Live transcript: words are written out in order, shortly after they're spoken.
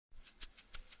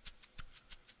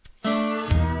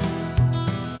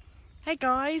Hey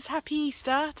guys, happy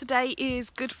Easter. Today is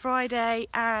Good Friday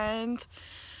and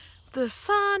the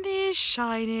sun is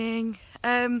shining.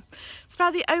 It's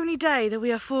about the only day that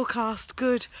we are forecast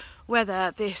good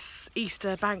weather this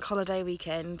Easter bank holiday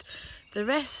weekend. The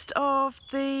rest of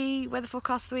the weather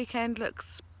forecast for the weekend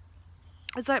looks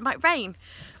as though it might rain,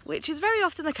 which is very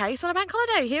often the case on a bank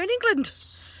holiday here in England.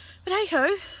 But hey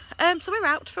ho, so we're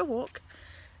out for a walk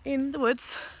in the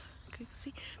woods. You can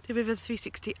see the river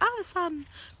 360. Ah, the sun,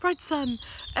 bright sun.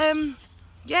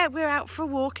 Yeah, we're out for a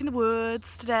walk in the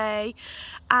woods today,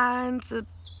 and the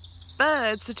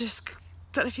birds are just,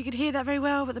 don't know if you can hear that very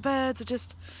well, but the birds are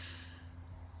just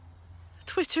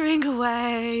twittering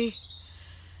away.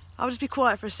 I'll just be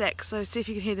quiet for a sec, so see if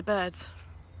you can hear the birds.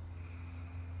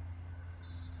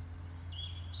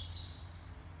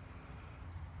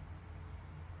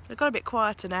 They've got a bit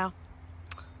quieter now.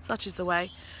 Such is the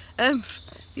way.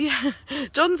 Yeah,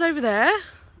 John's over there.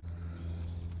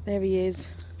 There he is.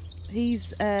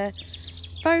 He's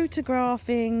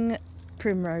photographing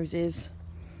primroses.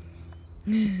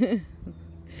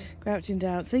 Crouching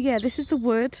down. So yeah, this is the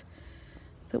wood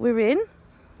that we're in,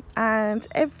 and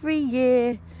every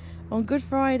year on Good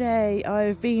Friday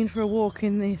I've been for a walk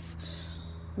in this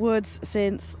woods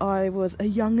since I was a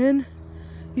young'un.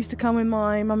 Used to come with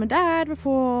my mum and dad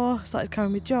before, started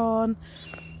coming with John.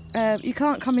 You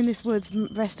can't come in this woods the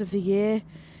rest of the year.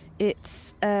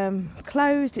 It's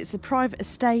closed, it's a private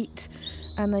estate,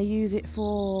 and they use it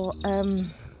for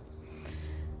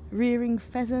rearing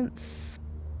pheasants,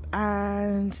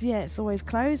 and yeah, it's always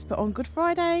closed. But on Good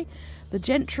Friday the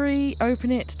gentry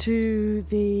open it to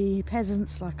the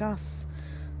peasants like us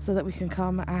so that we can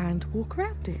come and walk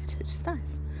around it, which is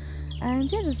nice.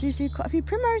 And yeah, there's usually quite a few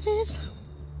primroses.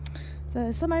 So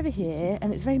there's some over here,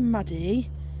 and it's very muddy.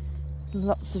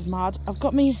 Lots of mud. I've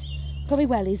got me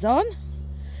wellies on,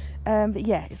 but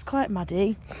yeah, it's quite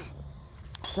muddy.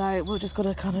 So we've just got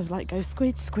to kind of like go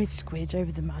squidge, squidge, squidge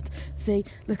over the mud. See,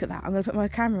 look at that. I'm going to put my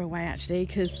camera away actually,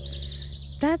 because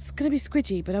that's going to be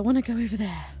squidgy, but I want to go over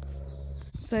there.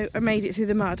 So I made it through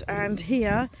the mud, and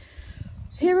here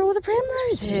are all the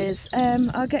primroses.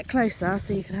 I'll get closer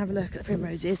so you can have a look at the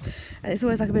primroses, and it's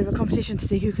always like a bit of a competition to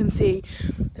see who can see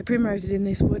the primroses in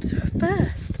this wood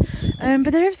first.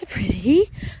 But they're ever so pretty,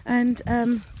 and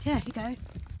yeah, here you go.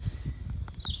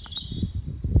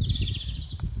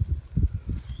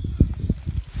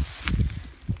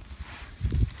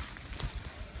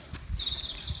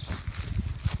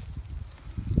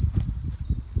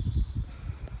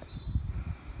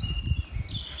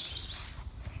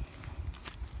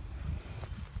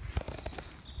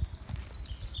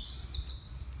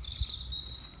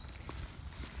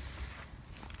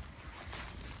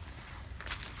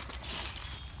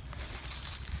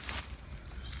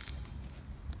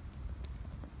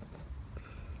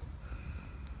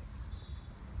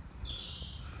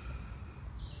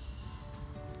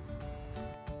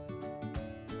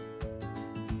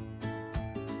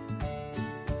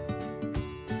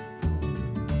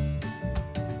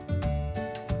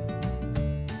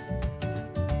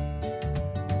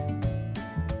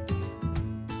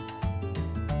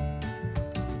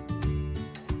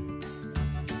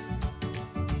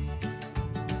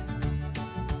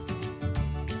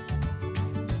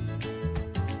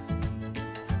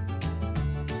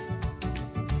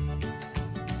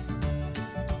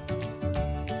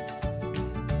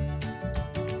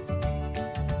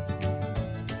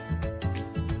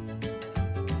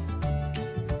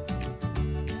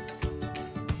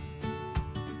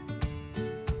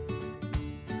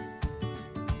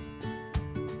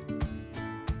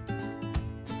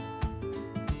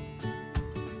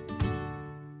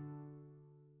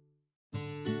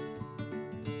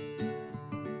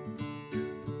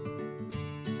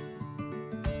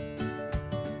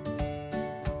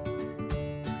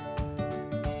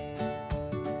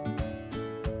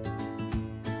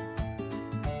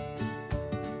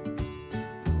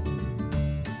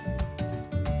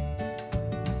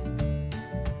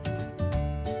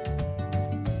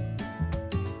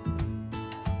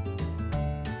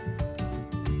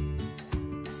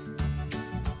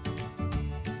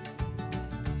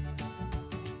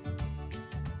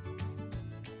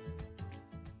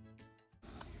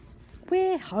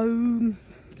 We're home,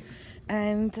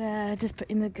 and just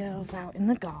putting the girls out in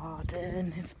the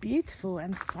garden. It's beautiful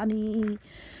and sunny.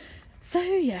 So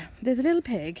yeah, there's a little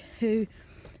pig who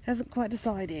hasn't quite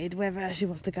decided whether she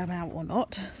wants to come out or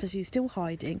not, so she's still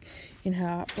hiding in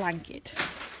her blanket.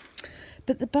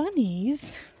 But the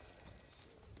bunnies,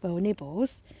 well,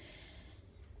 Nibbles,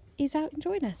 is out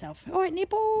enjoying herself. All right,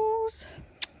 Nibbles.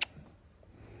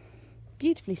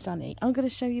 beautifully sunny. I'm going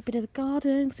to show you a bit of the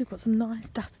garden because we've got some nice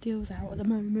daffodils out at the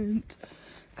moment.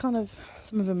 Kind of,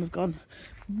 some of them have gone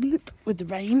bloop with the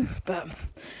rain, but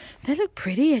they look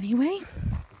pretty anyway.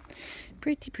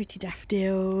 Pretty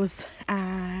daffodils,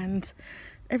 and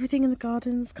everything in the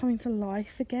garden's coming to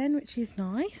life again, which is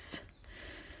nice.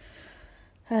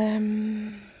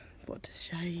 What to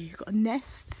show you? Got a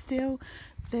nest still.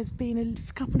 There's been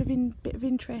a couple of bit of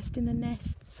interest in the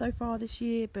nest so far this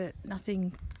year, but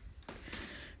nothing's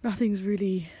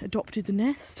really adopted the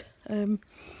nest.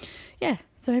 Yeah,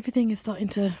 so everything is starting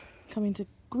to come into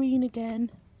green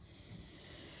again.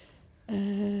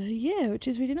 Yeah, which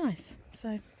is really nice.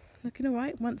 So looking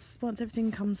alright. Once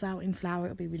everything comes out in flower,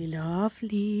 it'll be really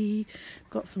lovely.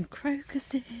 Got some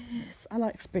crocuses. I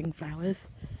like spring flowers.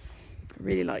 I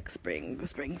really like spring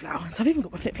flowers. I've even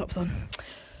got my flip-flops on.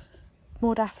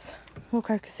 More daffs, more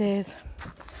crocuses.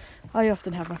 I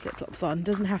often have my flip-flops on. It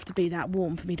doesn't have to be that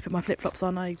warm for me to put my flip-flops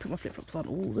on. I put my flip-flops on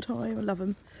all the time. I love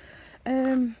them.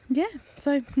 Yeah,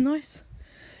 so nice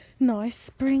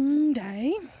spring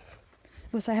day.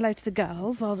 We'll say hello to the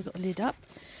girls while they've got the lid up,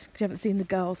 because you haven't seen the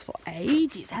girls for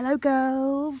ages. Hello,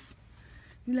 girls.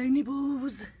 Hello,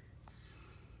 nibbles.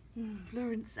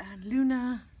 Florence and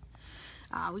Luna.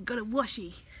 Ah, we got a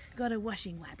washing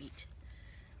rabbit.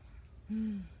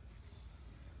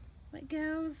 Right,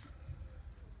 girls?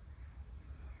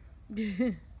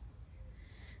 There's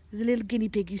a little guinea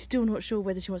pig who's still not sure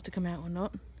whether she wants to come out or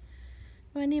not.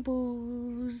 My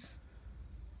nibbles.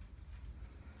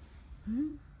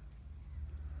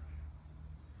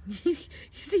 You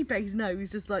see Bay's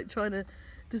nose just like trying to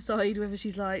decide whether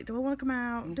she's like, do I want to come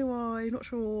out? Do I? Not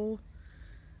sure.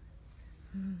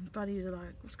 Buddies are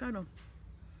like, what's going on?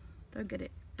 Don't get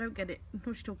it.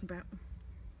 What's she talking about?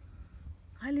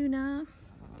 Hi, Luna.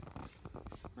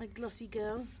 My glossy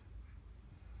girl.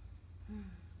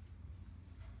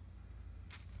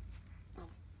 Oh,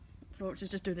 Florence is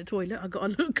just doing a toilet. I got to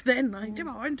look then. Like, do you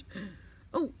mind?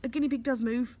 Oh, a guinea pig does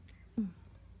move.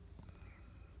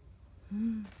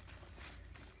 Woohoo!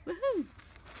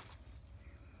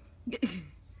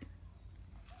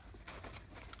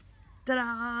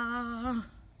 Ta-da!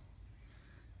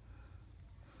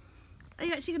 Are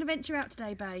you actually going to venture out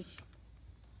today, Bay?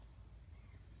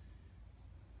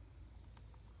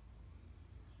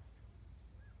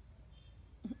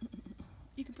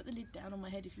 You can put the lid down on my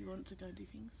head if you want to go and do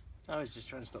things. I was just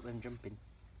trying to stop them jumping.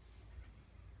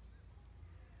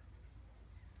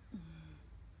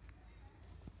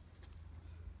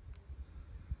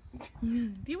 Do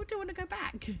you want to go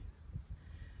back?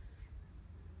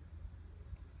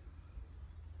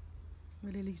 My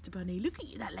little Easter bunny. Look at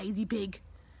you, that lazy pig.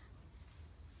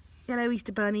 Hello,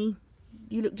 Easter bunny.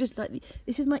 You look just like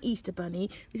this is my Easter bunny,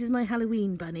 this is my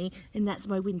Halloween bunny, and that's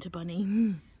my winter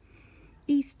bunny.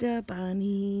 Easter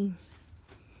bunny.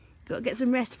 Got to get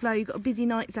some rest, Flo. You've got a busy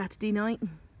night Saturday night.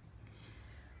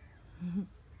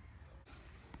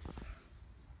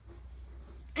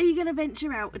 Are you going to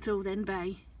venture out at all then,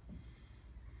 Bay?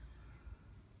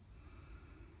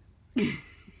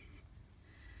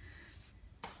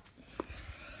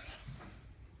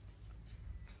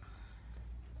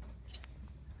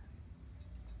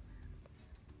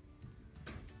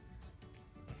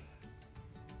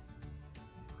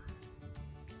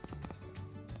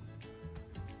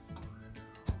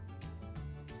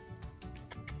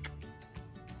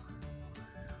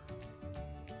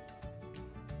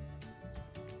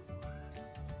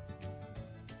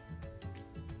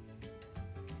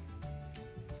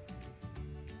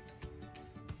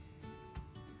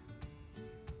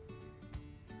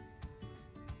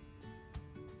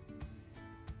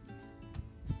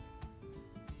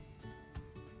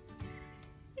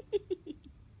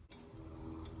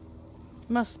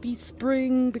 Must be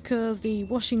spring because the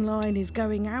washing line is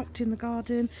going out in the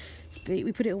garden. We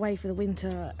put it away for the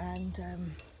winter and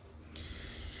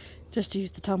just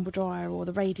use the tumble dryer or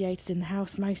the radiators in the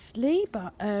house mostly.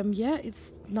 But yeah,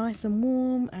 it's nice and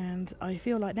warm and I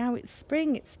feel like now it's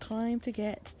spring. It's time to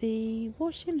get the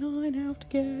washing line out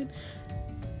again.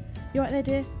 You right there,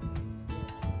 dear?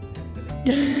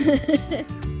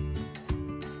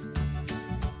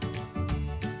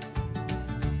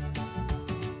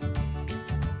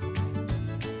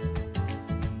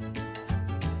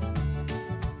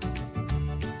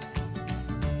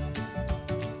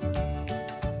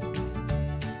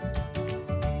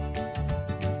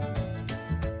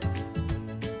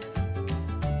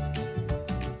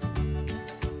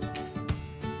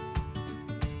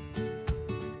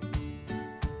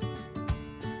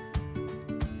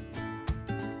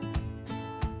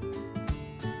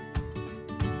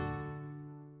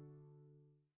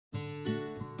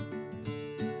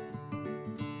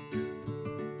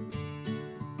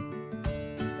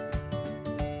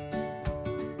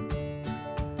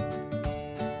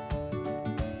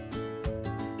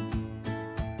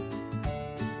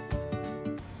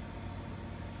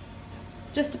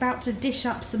 just about to dish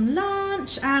up some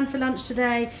lunch, and for lunch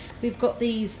today we've got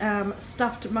these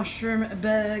stuffed mushroom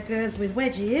burgers with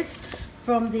wedges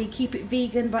from the Keep It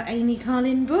Vegan by Amy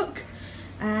Carlin book.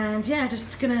 And yeah,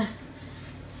 just gonna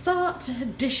start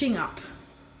dishing up.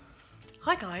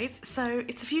 Hi guys, so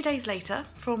it's a few days later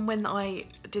from when I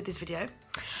did this video.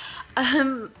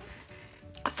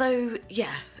 So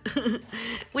yeah,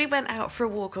 we went out for a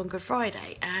walk on Good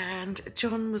Friday, and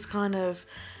John was kind of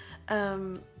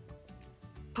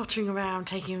pottering around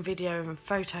taking video and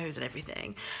photos and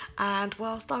everything, and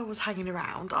whilst I was hanging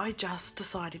around I just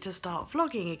decided to start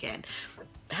vlogging again.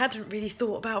 I hadn't really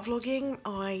thought about vlogging,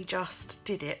 I just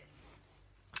did it.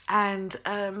 And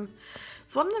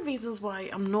so one of the reasons why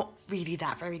I'm not really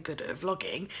that very good at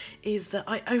vlogging is that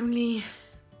I only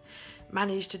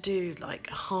managed to do like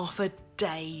half a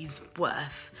day's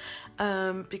worth,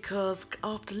 because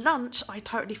after lunch I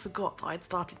totally forgot that I'd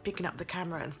started picking up the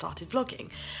camera and started vlogging.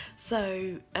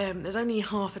 So there's only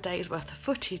half a day's worth of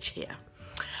footage here,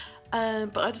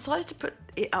 but I decided to put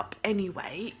it up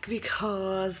anyway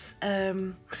because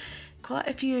quite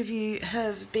a few of you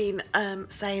have been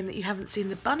saying that you haven't seen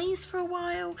the bunnies for a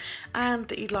while and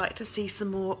that you'd like to see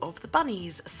some more of the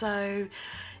bunnies. So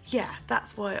yeah,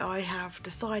 that's why I have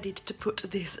decided to put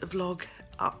this vlog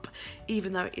up,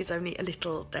 even though it is only a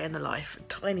little day in the life,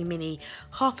 tiny mini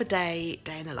half a day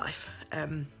in the life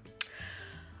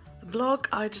vlog.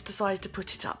 I just decided to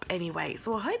put it up anyway,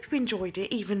 so I hope you enjoyed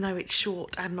it, even though it's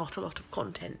short and not a lot of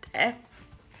content there.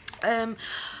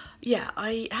 Yeah,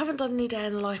 I haven't done any day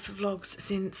in the life vlogs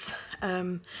since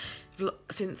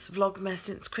Vlogmas,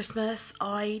 since Christmas.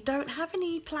 I don't have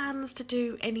any plans to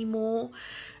do any more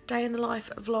day in the life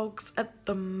vlogs at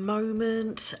the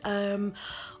moment.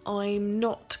 I'm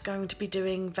not going to be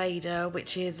doing Vader,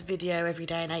 which is video every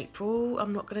day in April.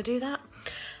 I'm not going to do that.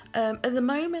 At the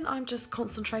moment I'm just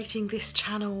concentrating this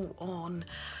channel on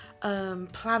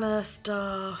planner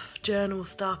stuff, journal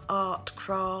stuff, art,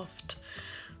 craft,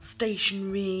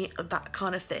 stationery, that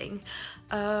kind of thing,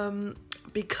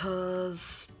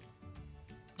 because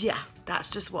yeah,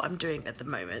 that's just what I'm doing at the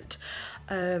moment.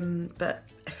 But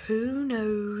who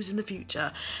knows in the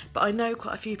future. But I know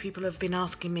quite a few people have been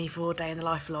asking me for day in the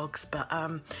life vlogs, but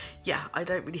yeah, I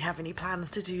don't really have any plans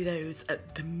to do those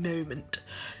at the moment.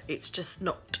 It's just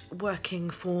not working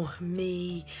for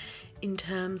me in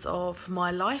terms of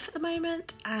my life at the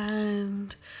moment,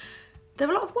 and they're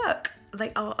a lot of work.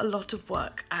 They are a lot of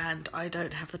work and I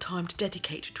don't have the time to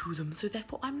dedicate to them, so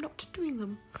therefore I'm not doing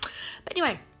them. But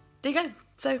anyway, there you go.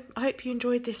 So I hope you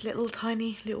enjoyed this little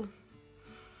tiny little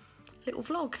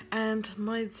vlog, and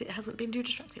it hasn't been too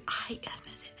distracting. I hate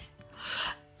having it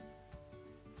there.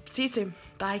 See you soon.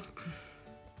 Bye.